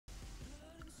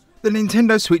The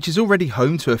Nintendo Switch is already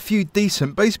home to a few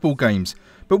decent baseball games,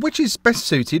 but which is best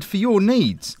suited for your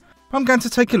needs? I'm going to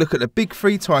take a look at the big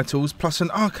three titles plus an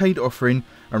arcade offering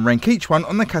and rank each one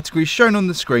on the categories shown on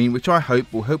the screen, which I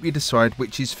hope will help you decide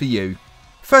which is for you.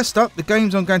 First up, the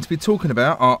games I'm going to be talking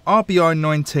about are RBI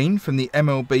 19 from the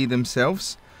MLB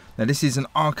themselves. Now this is an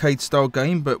arcade style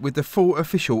game but with the full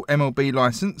official MLB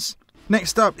license.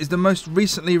 Next up is the most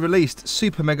recently released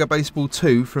Super Mega Baseball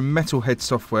 2 from Metalhead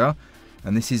Software,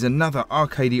 and this is another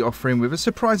arcadey offering with a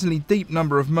surprisingly deep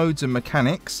number of modes and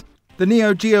mechanics. The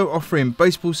Neo Geo offering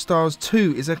Baseball Stars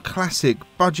 2 is a classic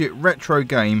budget retro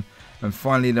game, and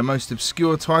finally the most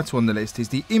obscure title on the list is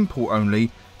the import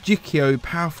only Jikyo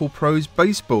Powerful Pros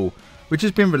Baseball, which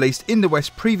has been released in the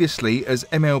West previously as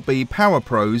MLB Power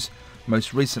Pros,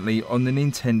 most recently on the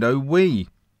Nintendo Wii.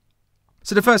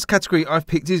 So the first category I've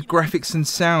picked is graphics and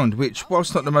sound, which,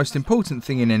 whilst not the most important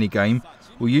thing in any game,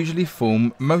 will usually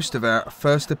form most of our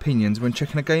first opinions when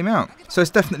checking a game out, so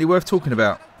it's definitely worth talking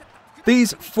about.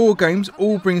 These four games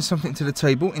all bring something to the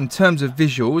table in terms of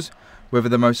visuals, whether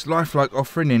the most lifelike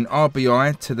offering in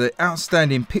RBI to the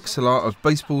outstanding pixel art of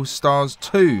Baseball Stars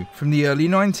 2 from the early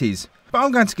 90s. But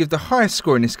I'm going to give the highest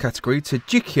score in this category to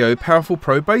Jikyo Powerful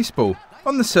Pro Baseball.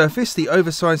 On the surface, the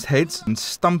oversized heads and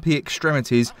stumpy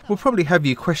extremities will probably have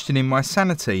you questioning my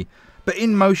sanity, but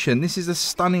in motion this is a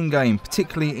stunning game,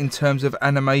 particularly in terms of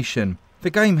animation. The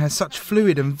game has such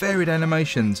fluid and varied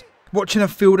animations. Watching a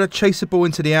fielder chase a ball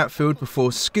into the outfield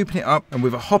before scooping it up and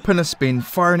with a hop and a spin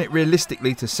firing it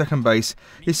realistically to second base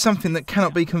is something that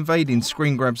cannot be conveyed in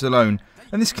screen grabs alone,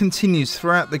 and this continues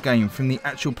throughout the game, from the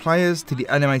actual players to the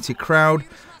animated crowd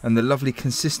and the lovely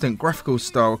consistent graphical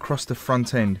style across the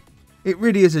front end. It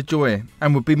really is a joy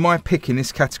and would be my pick in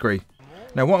this category.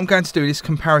 Now what I'm going to do in this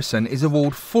comparison is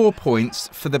award 4 points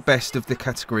for the best of the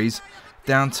categories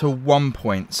down to 1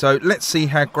 point, so let's see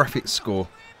how graphics score.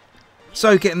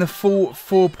 So getting the full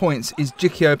 4 points is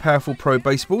Jikyo Powerful Pro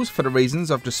Baseballs for the reasons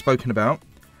I've just spoken about.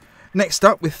 Next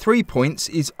up with 3 points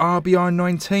is RBI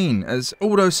 19, as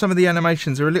although some of the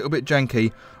animations are a little bit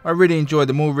janky, I really enjoy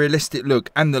the more realistic look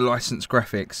and the licensed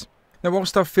graphics. Now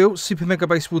whilst I feel Super Mega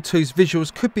Baseball 2's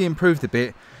visuals could be improved a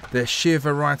bit, their sheer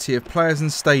variety of players and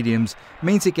stadiums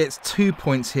means it gets 2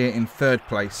 points here in third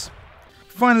place.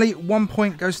 Finally, 1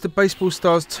 point goes to Baseball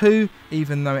Stars 2,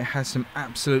 even though it has some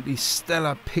absolutely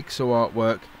stellar pixel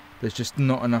artwork, there's just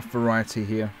not enough variety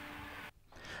here.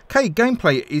 Okay,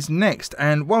 gameplay is next,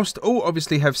 and whilst all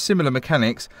obviously have similar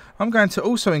mechanics, I'm going to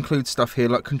also include stuff here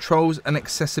like controls and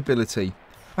accessibility.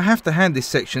 I have to hand this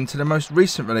section to the most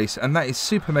recent release, and that is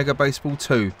Super Mega Baseball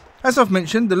 2. As I've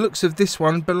mentioned, the looks of this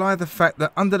one belie the fact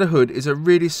that under the hood is a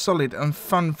really solid and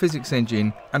fun physics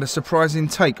engine and a surprising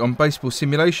take on baseball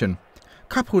simulation.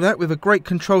 Couple that with a great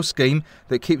control scheme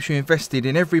that keeps you invested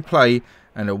in every play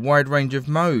and a wide range of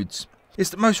modes. It's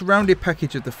the most rounded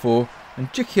package of the four,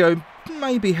 and Jikyo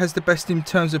maybe has the best in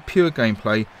terms of pure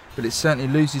gameplay, but it certainly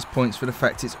loses points for the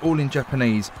fact it's all in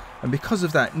Japanese, and because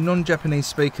of that non-Japanese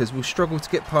speakers will struggle to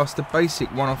get past the basic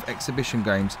one-off exhibition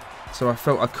games, so I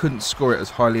felt I couldn't score it as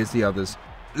highly as the others.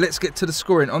 Let's get to the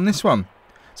scoring on this one.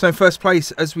 So in first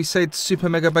place, as we said, Super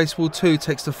Mega Baseball 2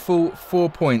 takes the full 4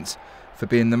 points for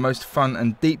being the most fun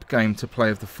and deep game to play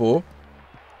of the four.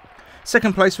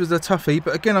 Second place was the toughie,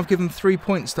 but again I've given 3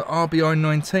 points to RBI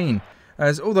 19,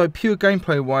 as although pure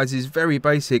gameplay wise is very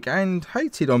basic and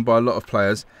hated on by a lot of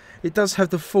players, it does have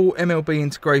the full MLB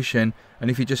integration,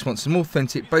 and if you just want some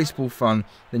authentic baseball fun,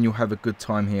 then you'll have a good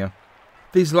time here.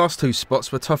 These last two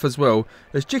spots were tough as well,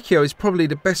 as Jikyo is probably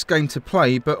the best game to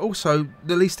play, but also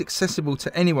the least accessible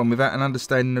to anyone without an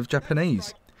understanding of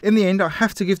Japanese. In the end, I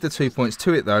have to give the 2 points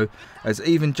to it though, as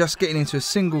even just getting into a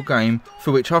single game,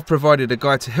 for which I've provided a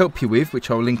guide to help you with,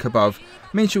 which I'll link above,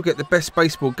 means you'll get the best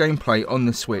baseball gameplay on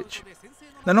the Switch.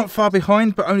 Now not far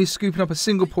behind, but only scooping up a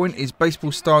single point, is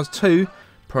Baseball Stars 2,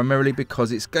 primarily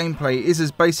because its gameplay is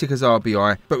as basic as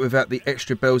RBI, but without the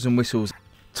extra bells and whistles.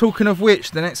 Talking of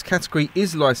which, the next category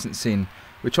is licensing,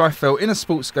 which I felt in a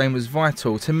sports game was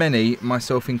vital to many,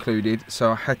 myself included,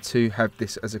 so I had to have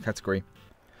this as a category.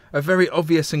 A very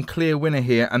obvious and clear winner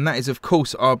here, and that is of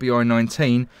course RBI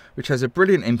 19, which has a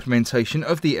brilliant implementation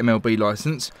of the MLB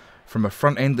license, from a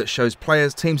front end that shows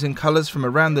players, teams and colours from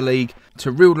around the league, to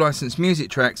real licensed music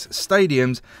tracks,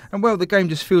 stadiums, and well, the game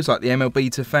just feels like the MLB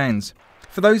to fans.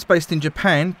 For those based in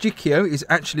Japan, Jikyo is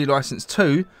actually licensed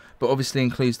too, but obviously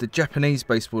includes the Japanese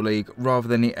Baseball League rather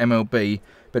than the MLB,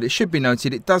 but it should be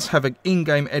noted it does have an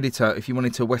in-game editor if you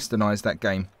wanted to westernise that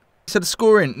game. So the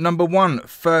scoring, number 1,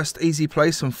 first easy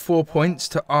place on 4 points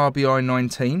to RBI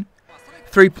 19.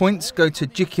 3 points go to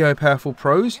Jikyo Powerful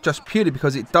Pros, just purely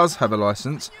because it does have a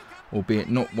licence, albeit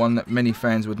not one that many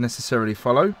fans would necessarily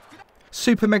follow.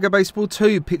 Super Mega Baseball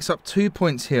 2 picks up 2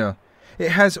 points here.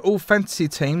 It has all fantasy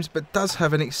teams but does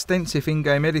have an extensive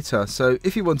in-game editor, so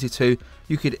if you wanted to,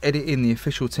 you could edit in the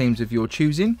official teams of your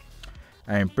choosing.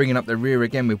 And bringing up the rear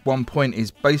again with 1 point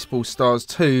is Baseball Stars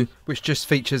 2, which just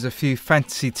features a few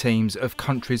fantasy teams of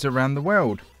countries around the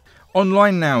world.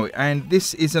 Online now, and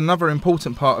this is another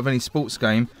important part of any sports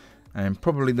game, and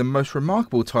probably the most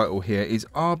remarkable title here is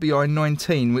RBI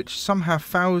 19, which somehow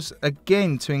fails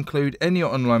again to include any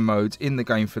online modes in the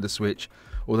game for the Switch,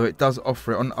 although it does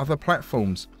offer it on other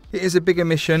platforms. It is a big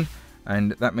omission,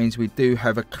 and that means we do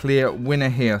have a clear winner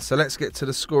here. So let's get to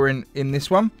the scoring in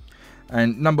this one.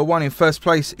 And number 1 in first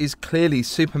place is clearly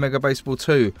Super Mega Baseball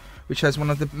 2, which has one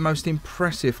of the most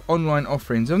impressive online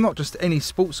offerings of not just any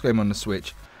sports game on the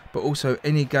Switch, but also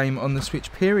any game on the Switch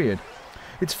period.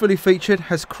 It's fully featured,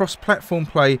 has cross-platform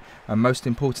play, and most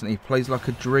importantly, plays like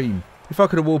a dream. If I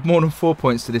could award more than 4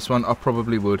 points to this one, I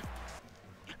probably would.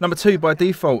 Number 2 by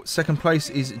default, second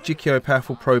place is Jikyo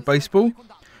Powerful Pro Baseball. And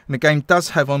the game does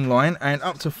have online and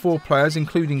up to 4 players,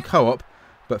 including co-op,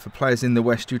 but for players in the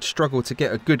West, you'd struggle to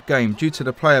get a good game due to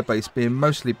the player base being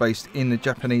mostly based in the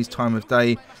Japanese time of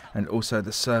day, and also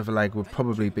the server lag would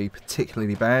probably be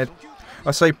particularly bad. I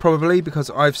say probably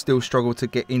because I've still struggled to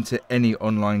get into any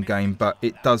online game, but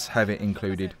it does have it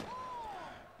included.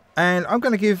 And I'm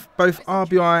going to give both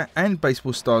RBI and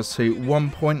Baseball Stars 2 1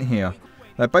 point here.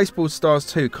 Now, Baseball Stars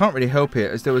 2 can't really help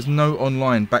it as there was no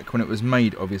online back when it was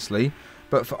made, obviously,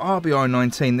 but for RBI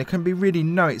 19 there can be really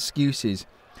no excuses.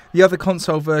 The other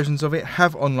console versions of it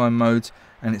have online modes,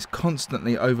 and it's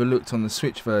constantly overlooked on the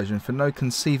Switch version for no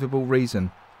conceivable reason.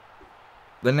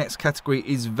 The next category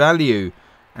is value,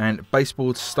 and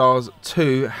Baseball Stars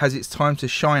 2 has its time to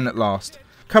shine at last.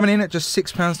 Coming in at just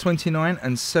 £6.29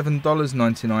 and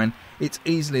 $7.99, it's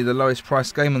easily the lowest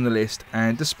priced game on the list,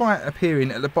 and despite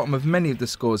appearing at the bottom of many of the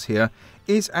scores here,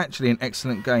 is actually an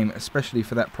excellent game, especially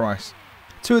for that price.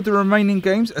 2 of the remaining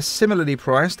games are similarly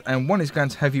priced, and one is going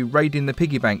to have you raiding the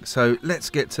piggy bank, so let's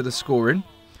get to the scoring.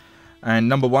 And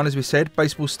number 1, as we said,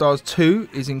 Baseball Stars 2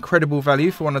 is incredible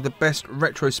value for one of the best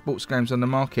retro sports games on the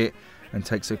market, and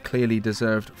takes a clearly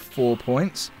deserved 4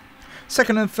 points.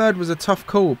 Second and third was a tough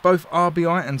call. Both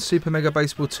RBI and Super Mega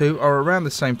Baseball 2 are around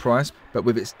the same price, but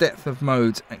with its depth of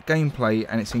modes and gameplay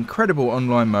and its incredible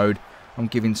online mode, I'm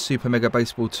giving Super Mega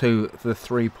Baseball 2 the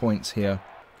 3 points here.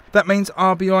 That means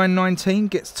RBI 19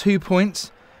 gets 2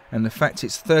 points, and the fact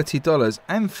it's $30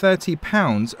 and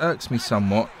 £30 irks me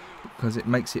somewhat, because it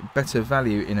makes it better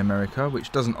value in America,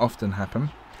 which doesn't often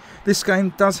happen. This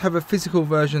game does have a physical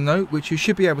version though, which you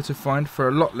should be able to find for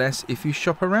a lot less if you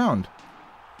shop around.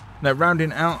 Now,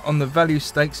 rounding out on the value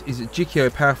stakes is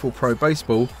Jikyo Powerful Pro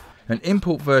Baseball. An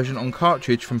import version on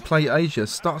cartridge from Play Asia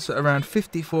starts at around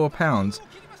 £54,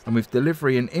 and with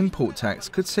delivery and import tax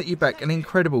could set you back an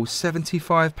incredible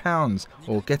 £75,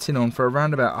 or getting on for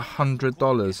around about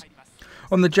 $100.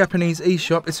 On the Japanese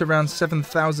eShop, it's around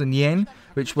 7,000 yen,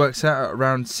 which works out at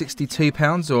around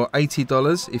 £62 or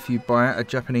 $80 if you buy a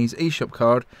Japanese eShop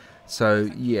card. So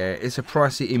yeah, it's a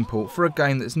pricey import for a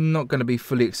game that's not going to be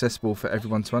fully accessible for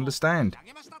everyone to understand.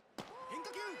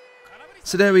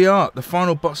 So there we are, the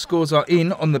final box scores are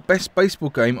in on the best baseball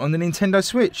game on the Nintendo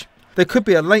Switch. There could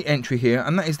be a late entry here,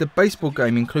 and that is the baseball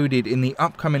game included in the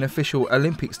upcoming official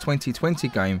Olympics 2020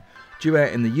 game, due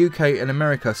out in the UK and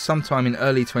America sometime in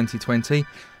early 2020.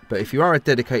 But if you are a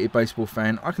dedicated baseball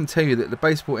fan, I can tell you that the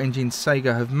baseball engine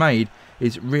Sega have made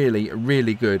is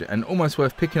really good, and almost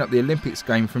worth picking up the Olympics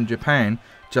game from Japan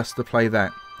just to play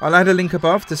that. I'll add a link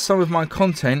above to some of my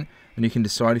content, and you can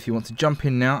decide if you want to jump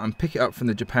in now and pick it up from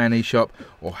the Japan eShop,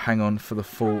 or hang on for the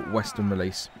full Western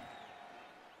release.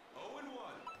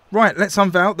 Right, let's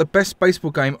unveil the best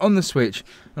baseball game on the Switch,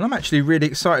 and I'm actually really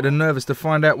excited and nervous to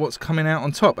find out what's coming out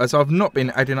on top, as I've not been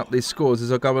adding up these scores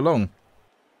as I go along.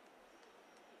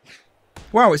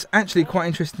 Wow, it's actually quite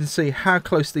interesting to see how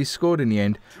close these scored in the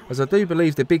end, as I do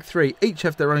believe the big three each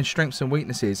have their own strengths and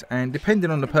weaknesses, and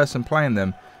depending on the person playing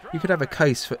them, you could have a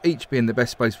case for each being the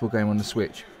best baseball game on the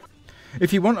Switch.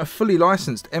 If you want a fully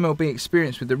licensed MLB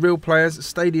experience with the real players,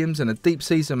 stadiums and a deep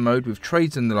season mode with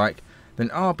trades and the like, then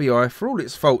RBI, for all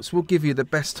its faults, will give you the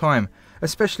best time,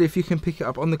 especially if you can pick it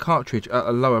up on the cartridge at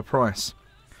a lower price.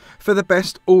 For the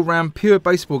best all-round pure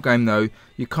baseball game though,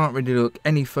 you can't really look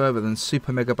any further than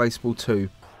Super Mega Baseball 2.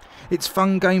 Its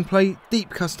fun gameplay,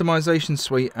 deep customization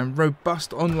suite and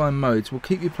robust online modes will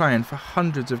keep you playing for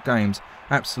hundreds of games,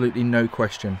 absolutely no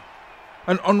question.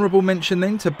 An honourable mention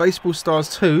then to Baseball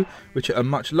Stars 2, which at a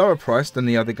much lower price than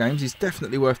the other games is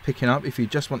definitely worth picking up if you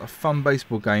just want a fun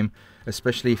baseball game,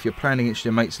 especially if you're playing against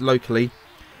your mates locally.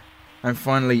 And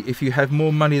finally, if you have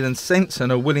more money than sense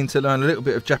and are willing to learn a little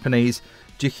bit of Japanese,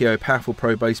 Jiggyo Powerful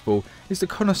Pro Baseball is the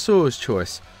connoisseur's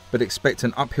choice, but expect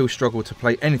an uphill struggle to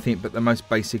play anything but the most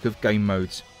basic of game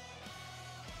modes.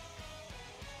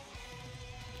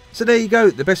 So there you go,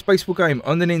 the best baseball game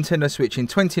on the Nintendo Switch in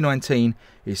 2019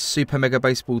 is Super Mega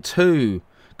Baseball 2.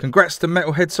 Congrats to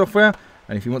Metalhead Software,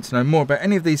 and if you want to know more about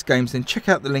any of these games then check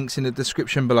out the links in the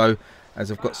description below,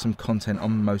 as I've got some content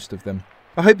on most of them.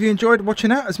 I hope you enjoyed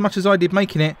watching out as much as I did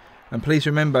making it, and please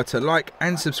remember to like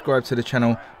and subscribe to the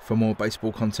channel for more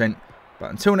baseball content.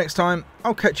 But until next time,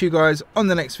 I'll catch you guys on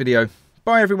the next video.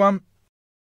 Bye everyone!